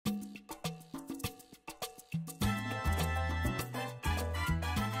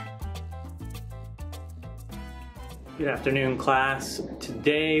Good afternoon, class.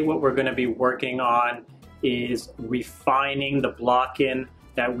 Today what we're going to be working on is refining the block-in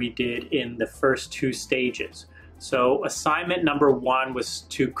that we did in the first two stages. So assignment number one was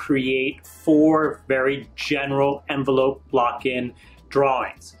to create 4 very general envelope block-in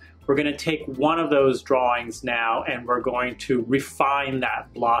drawings. We're going to take one of those drawings now and we're going to refine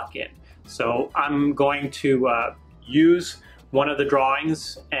that block-in. So I'm going to use one of the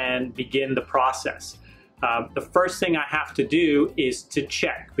drawings and begin the process. The first thing I have to do is to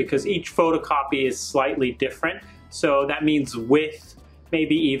check, because each photocopy is slightly different. So that means width,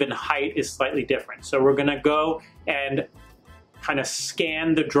 maybe even height is slightly different. So we're gonna go and kind of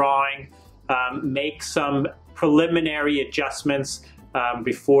scan the drawing, make some preliminary adjustments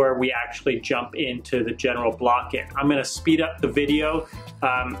before we actually jump into the general block-in. I'm gonna speed up the video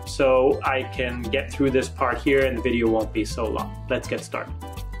so I can get through this part here and the video won't be so long. Let's get started.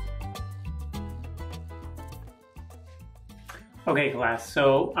 Okay, class,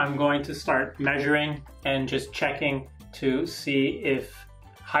 so I'm going to start measuring and just checking to see if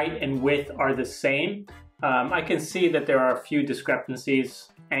height and width are the same. I can see that there are a few discrepancies,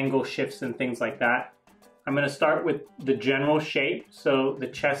 angle shifts and things like that. I'm going to start with the general shape, so the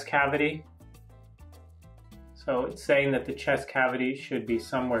chest cavity. So it's saying that the chest cavity should be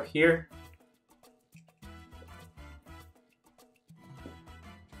somewhere here.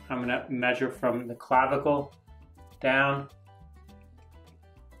 I'm going to measure from the clavicle down.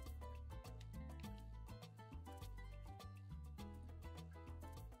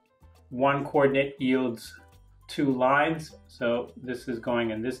 One coordinate yields 2 lines, so this is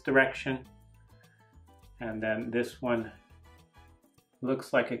going in this direction, and then this one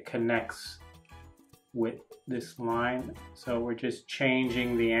looks like it connects with this line, so we're just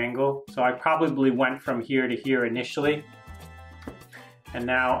changing the angle. So I probably went from here to here initially, and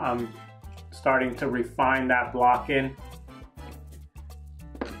now I'm starting to refine that block-in.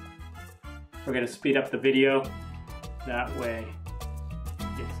 We're going to speed up the video, that way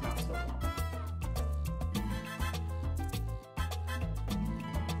it's not so long.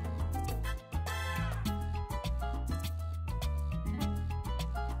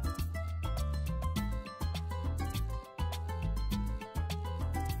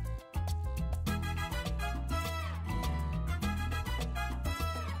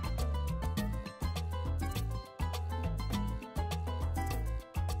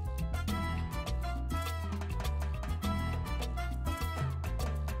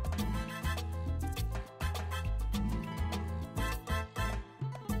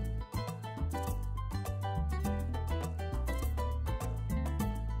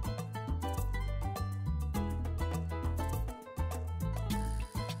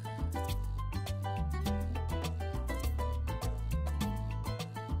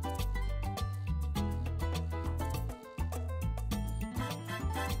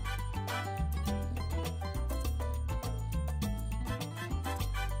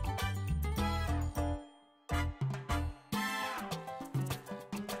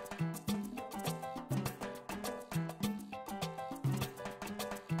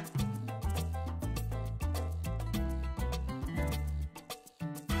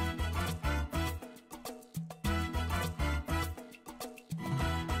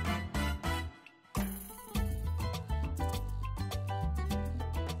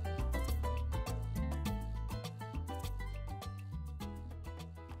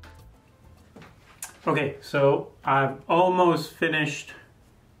 Okay, so I've almost finished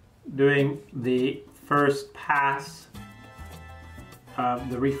doing the first pass of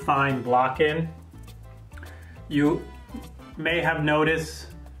the refined block-in. You may have noticed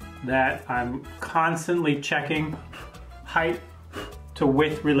that I'm constantly checking height to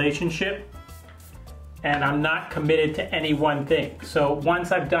width relationship, and I'm not committed to any one thing. So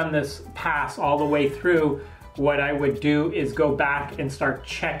once I've done this pass all the way through, what I would do is go back and start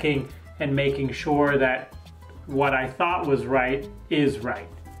checking and making sure that what I thought was right is right.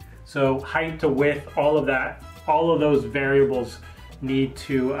 So height to width, all of that, all of those variables need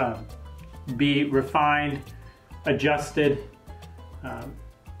to be refined, adjusted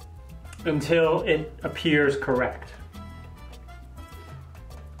until it appears correct.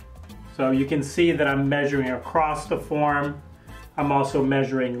 So you can see that I'm measuring across the form. I'm also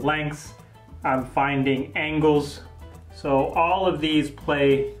measuring lengths. I'm finding angles. So all of these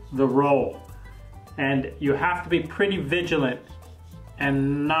play the role, and you have to be pretty vigilant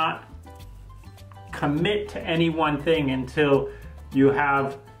and not commit to any one thing until you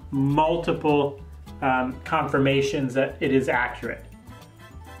have multiple confirmations that it is accurate.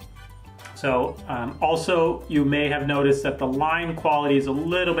 So also you may have noticed that the line quality is a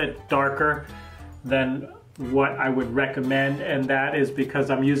little bit darker than what I would recommend, and that is because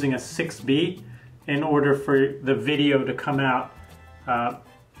I'm using a 6B in order for the video to come out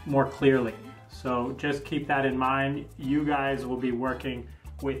more clearly. So just keep that in mind. You guys will be working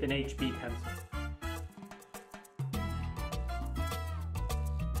with an HB pencil.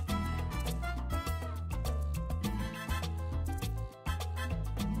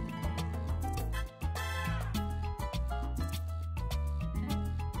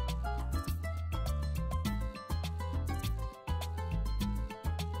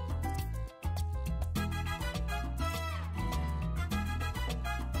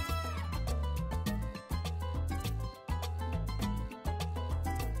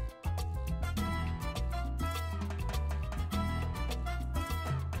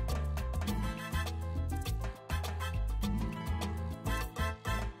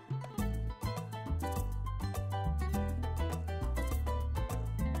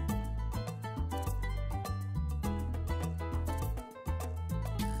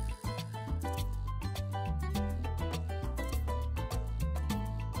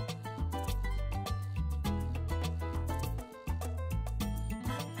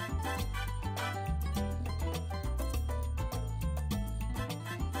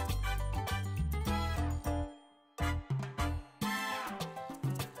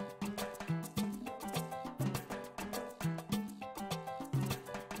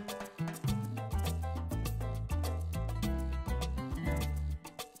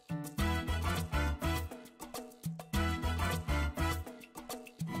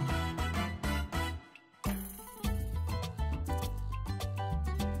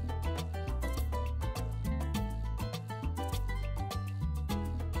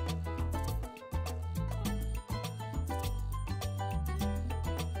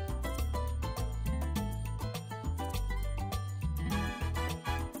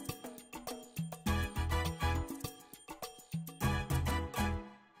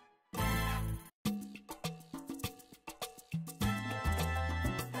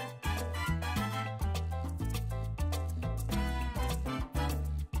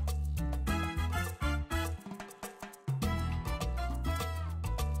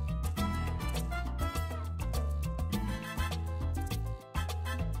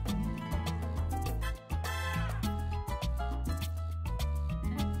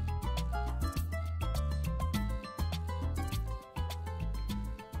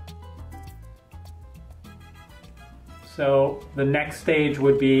 So the next stage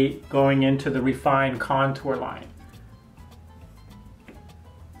would be going into the refined contour line.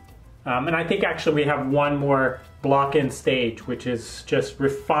 And I think actually we have one more block-in stage, which is just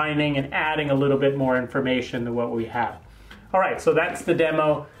refining and adding a little bit more information to what we have. All right, so that's the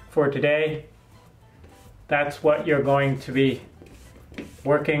demo for today. That's what you're going to be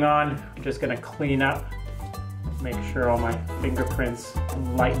working on. I'm just gonna clean up, make sure all my fingerprints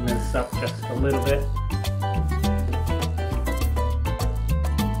lighten this up just a little bit.